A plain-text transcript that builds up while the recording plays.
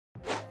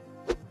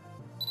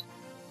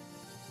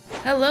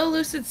Hello,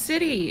 Lucid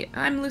City.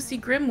 I'm Lucy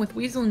Grimm with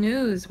Weasel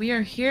News. We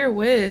are here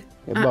with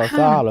Hey,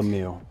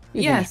 Bartholomew.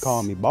 You can just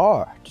call yes, me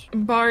Bart.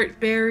 Bart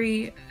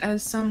Barry,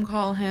 as some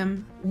call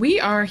him. We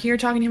are here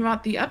talking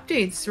about the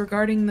updates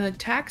regarding the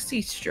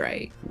taxi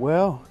strike.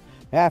 Well,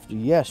 after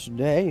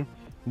yesterday,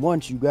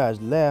 once you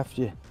guys left,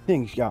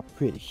 things got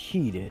pretty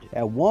heated.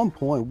 At one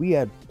point, we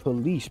had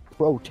police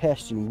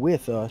protesting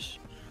with us,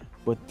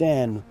 but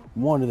then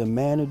one of the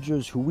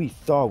managers who we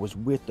thought was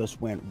with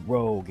us went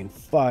rogue and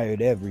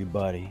fired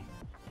everybody.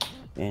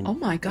 Oh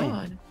my And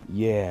God.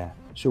 yeah,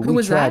 so Who we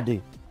was tried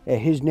that? to.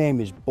 His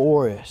name is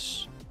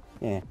Boris.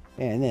 And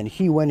then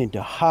he went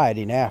into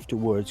hiding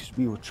afterwards because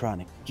we were trying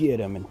to get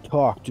him and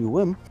talk to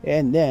him.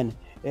 And then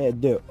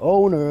the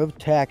owner of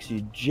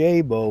Taxi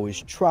Jabo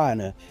is trying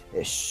to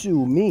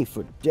sue me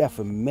for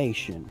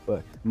defamation.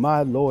 But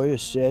my lawyer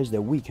says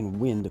that we can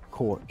win the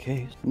court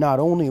case. Not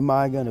only am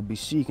I going to be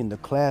seeking the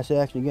class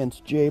action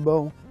against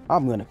Jabo,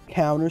 I'm going to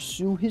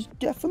countersue his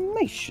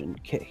defamation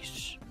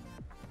case.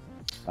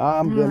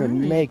 I'm gonna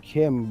make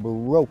him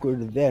broker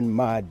than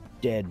my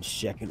dead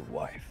second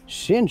wife.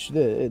 Since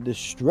the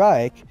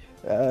strike,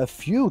 a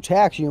few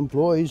taxi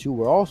employees who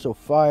were also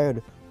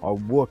fired are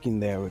working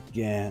there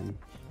again,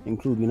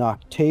 including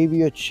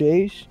Octavia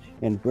Chase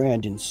and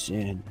Brandon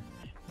Sin.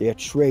 They're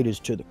traitors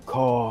to the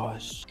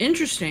cause.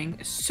 Interesting.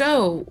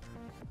 So,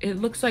 it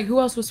looks like who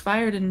else was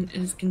fired and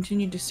has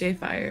continued to stay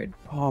fired?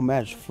 Oh,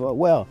 man,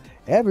 well,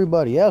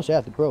 everybody else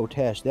at the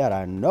protest that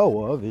I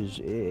know of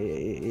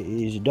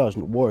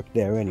doesn't work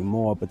there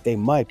anymore, but they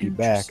might be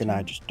back, and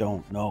I just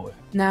don't know it.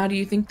 Now, do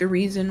you think the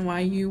reason why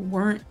you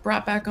weren't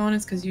brought back on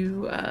is because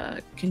you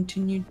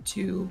continued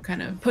to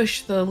kind of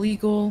push the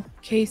legal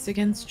case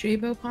against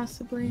Jabo,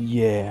 possibly?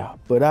 Yeah,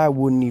 but I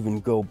wouldn't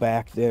even go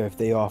back there if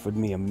they offered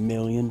me $1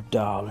 million.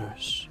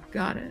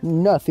 Got it.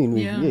 Nothing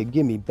would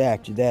get me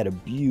back to that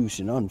abuse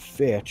and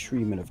unfair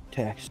treatment of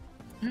taxi.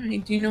 All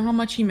right. Do you know how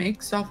much he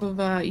makes off of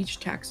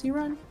each taxi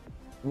run?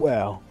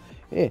 Well,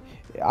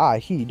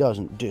 he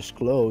doesn't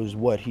disclose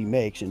what he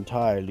makes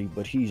entirely,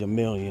 but he's a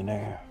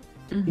millionaire.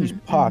 He's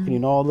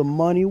pocketing all the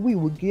money we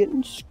were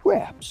getting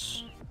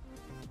scraps.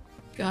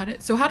 Got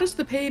it. So how does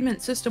the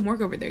payment system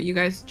work over there? You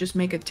guys just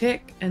make a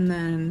tick and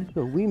then...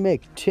 So we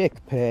make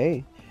tick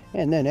pay,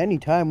 and then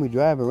anytime we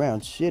drive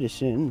around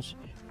citizens,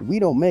 we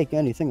don't make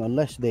anything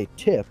unless they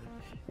tip,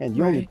 and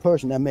the only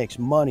person that makes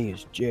money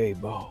is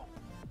Jabo.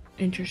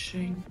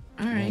 Interesting.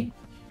 All right.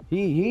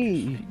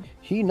 He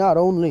not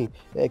only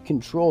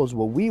controls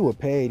what we were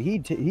paid,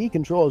 he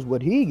controls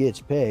what he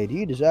gets paid.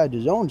 He decides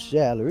his own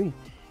salary,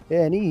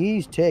 and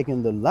he's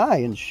taking the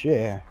lion's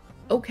share.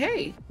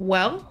 Okay,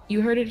 well,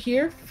 you heard it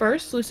here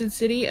first, Lucid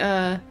City.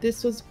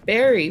 This was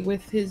Barry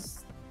with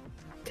his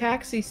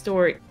taxi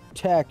story.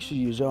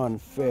 Taxi is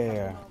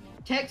unfair.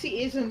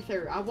 Taxi is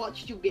unfair. I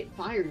watched you get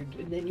fired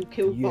and then you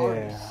killed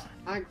Boris.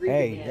 I agree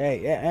with that.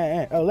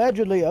 Hey,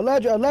 allegedly.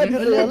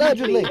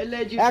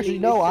 Actually,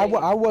 no,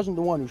 I wasn't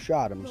the one who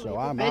shot him, so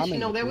I'm Actually,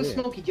 no, in the that was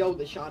clear. Smokey Joe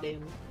that shot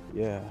him.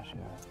 Yes.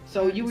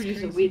 So you were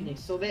just a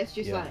witness. So that's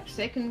just like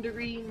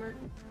secondary murder.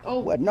 Oh,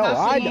 what? No,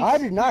 I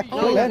did not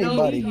kill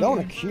anybody. Don't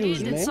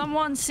accuse me. Did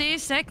someone say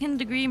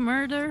second-degree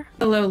murder?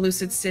 Hello,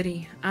 Lucid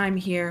City. I'm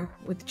here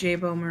with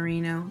Jabo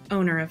Marino,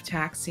 owner of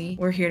Taxi.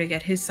 We're here to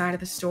get his side of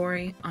the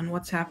story on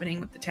what's happening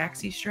with the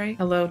taxi strike.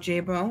 Hello,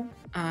 Jabo.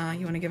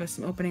 You want to give us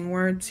some opening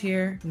words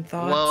here and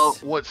thoughts? Well,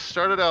 what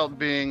started out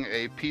being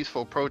a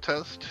peaceful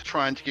protest,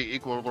 trying to get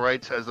equal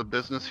rights as a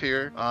business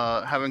here,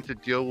 having to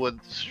deal with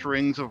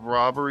strings of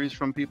robberies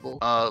from people,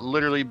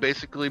 literally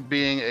basically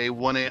being a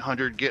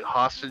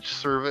 1-800-GET-HOSTAGE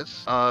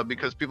service,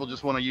 because people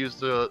just want to use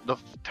the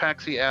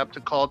taxi app to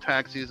call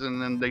taxis, and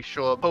then they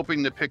show up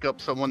hoping to pick up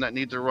someone that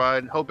needs a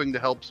ride, hoping to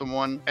help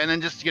someone, and then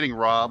just getting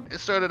robbed. It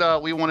started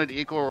out, we wanted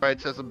equal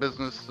rights as a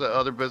business that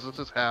other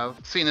businesses have,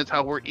 seeing as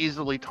how we're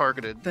easily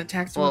targeted. The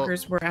tax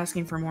workers were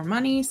asking for more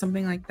money,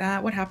 something like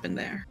that. What happened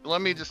there?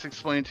 Let me just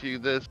explain to you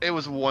this. It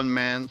was one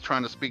man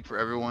trying to speak for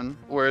everyone,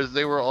 whereas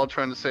they were all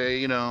trying to say,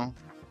 you know,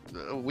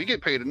 we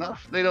get paid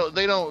enough. They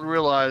don't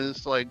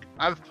realize, like,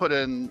 I've put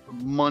in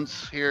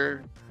months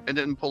here and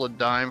didn't pull a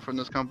dime from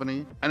this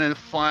company, and then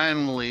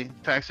finally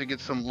Taxi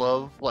gets some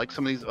love like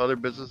some of these other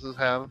businesses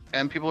have,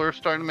 and people are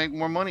starting to make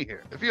more money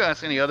here. If you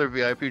ask any other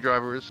VIP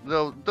drivers,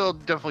 they'll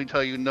definitely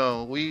tell you,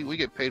 no, we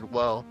get paid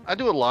well. I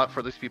do a lot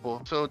for these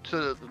people, so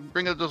to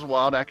bring up those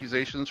wild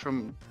accusations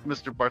from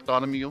Mr.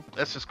 Bartholomew,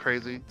 that's just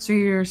crazy. So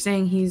you're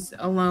saying he's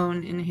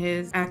alone in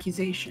his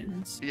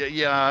accusations?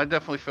 Yeah, I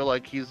definitely feel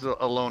like he's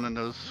alone in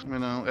those, you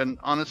know, and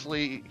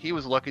honestly, he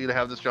was lucky to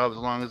have this job as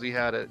long as he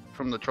had it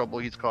from the trouble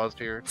he's caused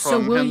here.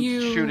 From him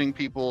shooting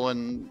people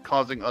and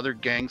causing other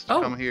gangs to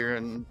come here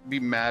and be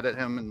mad at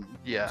him, and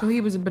yeah. So he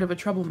was a bit of a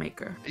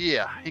troublemaker.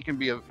 Yeah, he can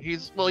be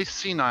he's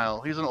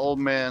senile. He's an old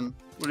man.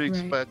 What do you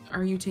expect?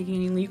 Are you taking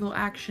any legal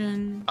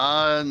action?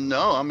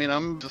 No. I mean,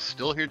 I'm just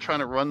still here trying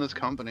to run this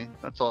company.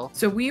 That's all.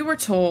 So we were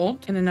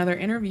told in another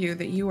interview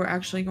that you were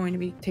actually going to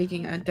be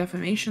taking a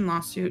defamation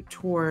lawsuit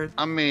toward...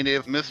 I mean,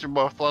 if Mr.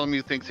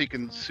 Bartholomew thinks he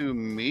can sue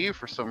me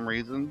for some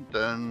reason,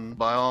 then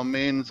by all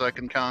means, I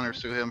can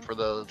countersue him for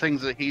the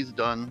things that he's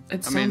done.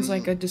 It sounds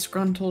like a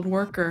disgruntled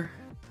worker.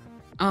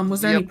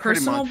 Was there any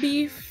personal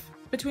beef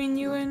between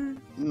you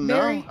and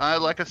Barry? No.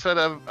 Like I said,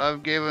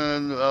 I've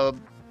given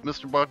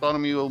Mr.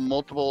 Bartholomew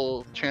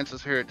multiple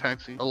chances here at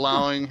Taxi,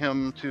 allowing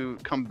him to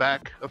come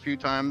back a few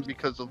times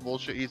because of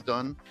bullshit he's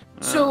done.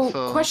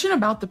 So, question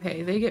about the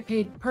pay. They get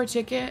paid per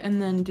ticket,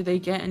 and then do they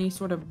get any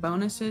sort of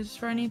bonuses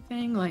for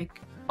anything? Like,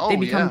 they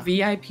become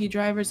VIP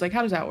drivers? Like,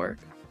 how does that work?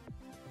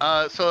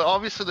 So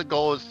obviously the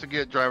goal is to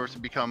get drivers to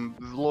become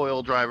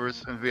loyal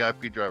drivers and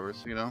VIP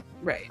drivers, you know?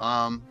 Right.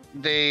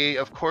 They,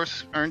 of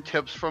course, earn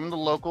tips from the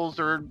locals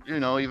or, you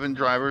know, even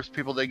drivers,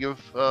 people they give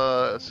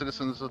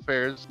citizens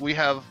affairs. We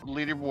have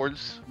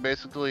leaderboards.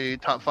 Basically,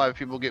 top 5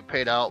 people get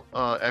paid out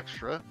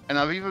extra. And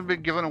I've even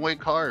been giving away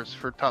cars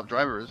for top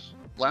drivers.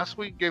 Last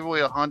week, gave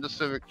away a Honda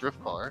Civic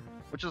drift car,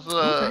 which is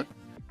a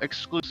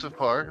exclusive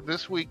car.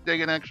 This week, they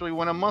can actually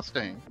win a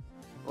Mustang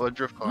or a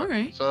drift car. All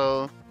right.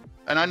 So...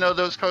 And I know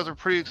those cars are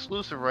pretty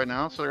exclusive right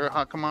now, so they're a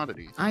hot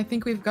commodity. I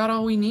think we've got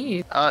all we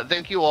need.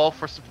 Thank you all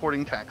for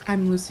supporting Taxi.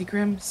 I'm Lucy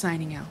Grimm,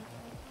 signing out.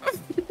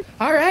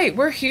 All right,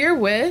 we're here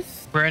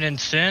with... Brandon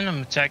Sin,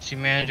 I'm a taxi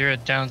manager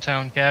at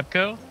Downtown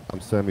Capco.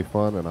 I'm Sammy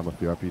Fun, and I'm a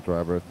VIP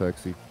driver at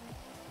Taxi.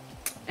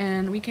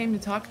 And we came to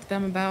talk to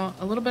them about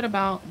a little bit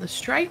about the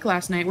strike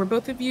last night. Were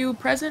both of you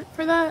present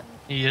for that?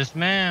 Yes,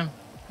 ma'am.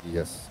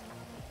 Yes.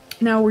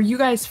 Now, were you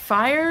guys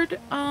fired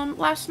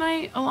last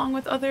night along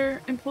with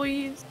other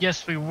employees?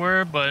 Yes, we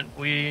were, but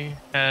we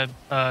had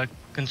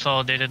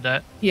consolidated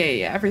that. Yeah,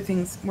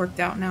 everything's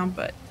worked out now,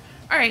 but...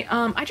 All right,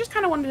 I just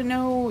kind of wanted to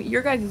know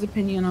your guys'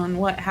 opinion on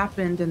what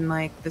happened and,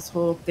 like, this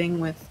whole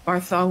thing with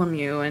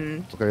Bartholomew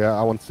and... Okay, yeah,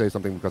 I want to say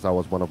something because I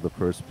was one of the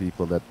first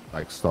people that,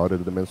 like,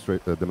 started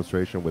the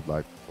demonstration with,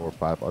 like, 4 or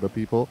 5 other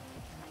people.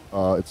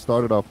 It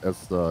started off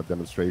as a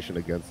demonstration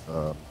against,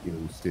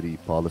 city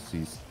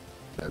policies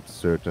that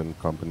certain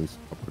companies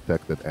are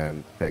protected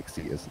and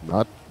Taxi is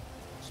not.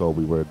 So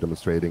we were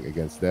demonstrating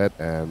against that,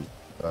 and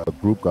the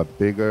group got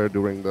bigger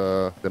during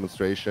the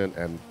demonstration,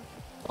 and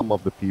some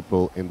of the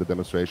people in the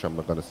demonstration, I'm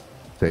not going to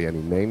say any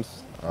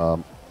names,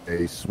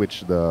 they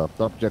switched the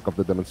subject of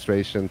the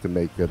demonstration to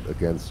make it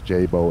against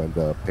JBO and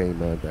the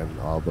payment and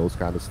all those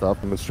kind of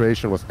stuff.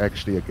 Demonstration was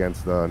actually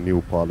against the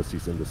new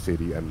policies in the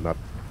city and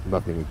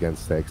nothing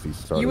against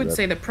Taxis. You would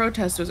say the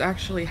protest was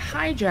actually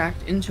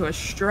hijacked into a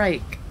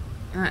strike.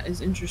 That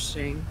is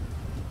interesting.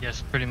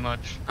 Yes, pretty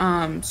much.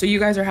 So you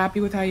guys are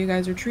happy with how you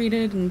guys are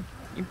treated, and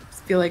you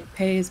feel like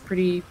pay is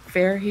pretty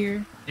fair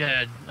here?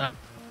 Yeah,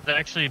 they've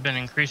actually been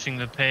increasing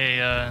the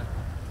pay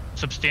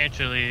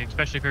substantially,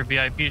 especially for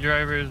VIP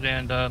drivers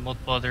and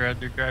multiple other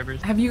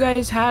drivers. Have you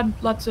guys had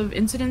lots of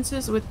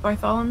incidences with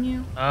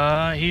Bartholomew?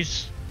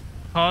 He's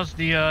caused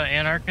the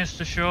anarchists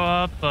to show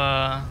up,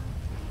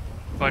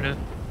 quite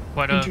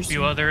a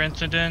few other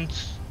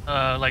incidents,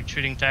 like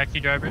shooting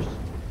taxi drivers.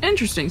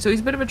 Interesting. So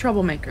he's a bit of a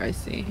troublemaker, I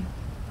see.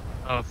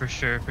 Oh, for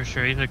sure.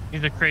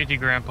 He's a crazy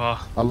grandpa.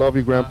 I love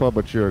you, Grandpa,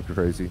 but you're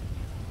crazy.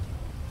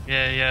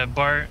 Yeah,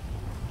 Bart.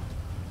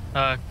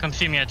 Come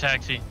see me at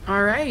Taxi.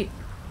 All right.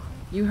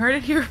 You heard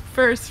it here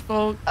first,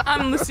 folks.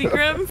 I'm Lucy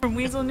Grimm from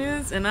Weasel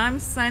News, and I'm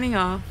signing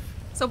off.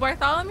 So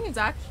Bartholomew's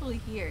actually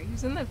here.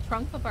 He's in the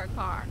trunk of our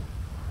car.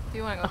 Do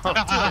you want to go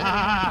talk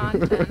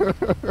to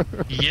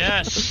him?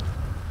 Yes.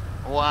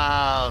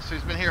 Wow. So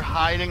he's been here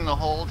hiding the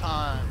whole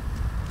time.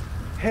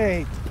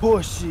 Hey,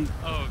 pussy.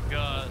 Oh,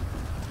 God.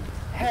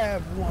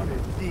 Have one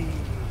of these.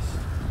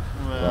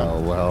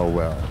 Well.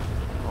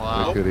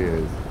 Wow. Look at it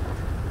is.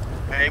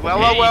 Hey, well,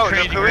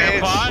 Crazy look who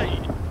it grandpa.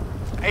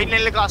 is. Ain't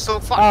nearly got so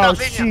fucked I'll up,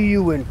 didn't see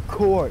you in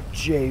court,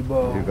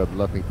 J-Bo. You got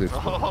nothing to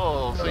explain.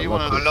 Oh, so you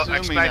want to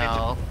sue me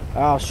now?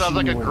 I'll Sounds see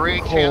like you a in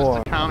great court.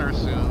 chance to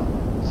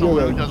countersue You're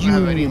someone a who doesn't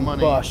have any union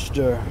money.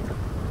 buster.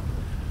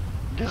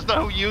 There's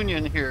no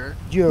union here.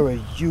 You're a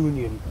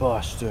union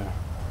buster.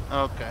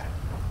 Okay.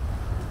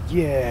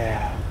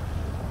 Yeah.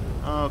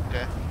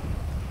 Okay.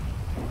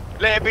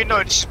 Let it be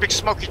known, this is Big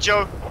Smokey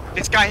Joe.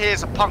 This guy here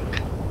is a punk.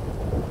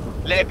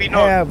 Let it be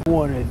known. Have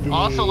one of these.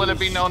 Also, let it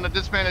be known that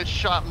this man has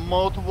shot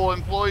multiple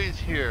employees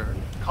here,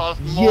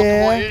 caused multiple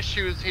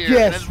issues here,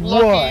 and is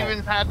lucky he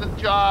even had the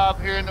job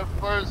here in the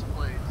first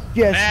place.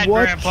 Guess Bad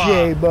what, grandpa.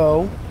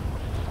 J-Bo?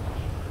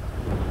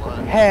 What?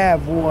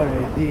 Have one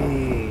of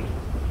these.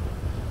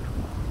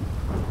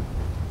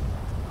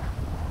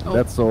 Oh.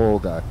 That's the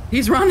old guy.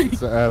 He's running.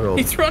 It's an adult.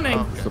 He's running.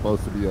 Okay. It's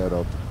supposed to be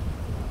adult.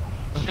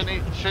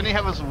 Shouldn't he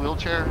have his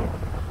wheelchair?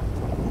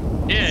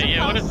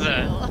 Yeah, what is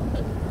that?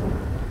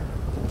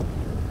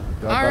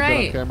 Got All that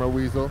right. on camera,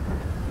 Weasel.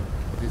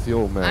 He's the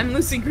old man. I'm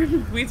Lucy Grimm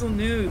with Weasel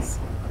News.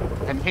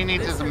 And he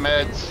needs This his has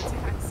meds. been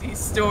the Taxi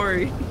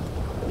story.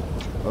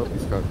 Oh,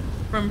 he's got.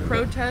 From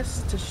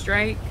protest to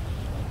strike,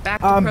 back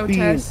to I'm being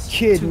protest to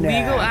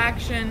kidnapped. legal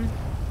action,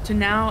 to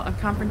now a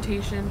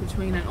confrontation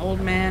between an old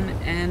man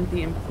and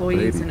the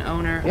employees and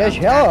owner Yes,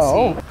 of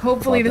hello. Taxi.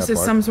 Hopefully this is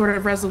part. some sort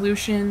of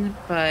resolution,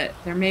 but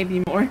there may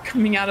be more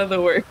coming out of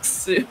the works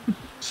soon.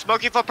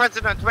 Smokey for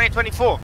president 2024.